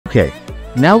Okay,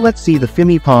 now let's see the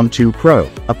Fimi Palm 2 Pro,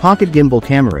 a pocket gimbal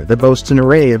camera that boasts an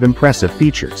array of impressive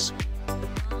features.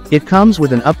 It comes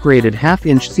with an upgraded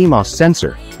half-inch CMOS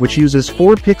sensor, which uses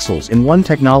 4 pixels in one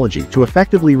technology to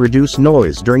effectively reduce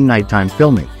noise during nighttime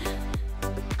filming.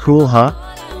 Cool, huh?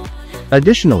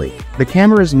 Additionally, the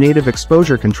camera's native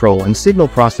exposure control and signal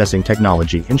processing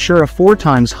technology ensure a 4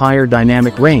 times higher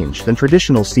dynamic range than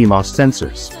traditional CMOS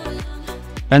sensors.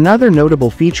 Another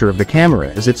notable feature of the camera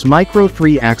is its micro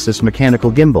 3-axis mechanical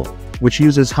gimbal, which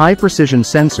uses high-precision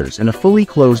sensors and a fully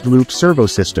closed-loop servo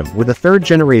system with a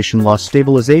third-generation loss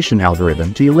stabilization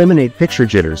algorithm to eliminate picture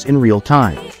jitters in real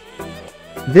time.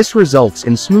 This results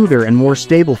in smoother and more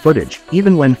stable footage,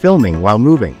 even when filming while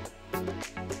moving.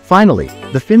 Finally,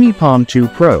 the Fimi Palm 2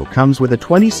 Pro comes with a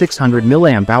 2600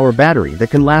 mAh battery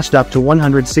that can last up to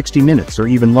 160 minutes or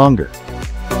even longer.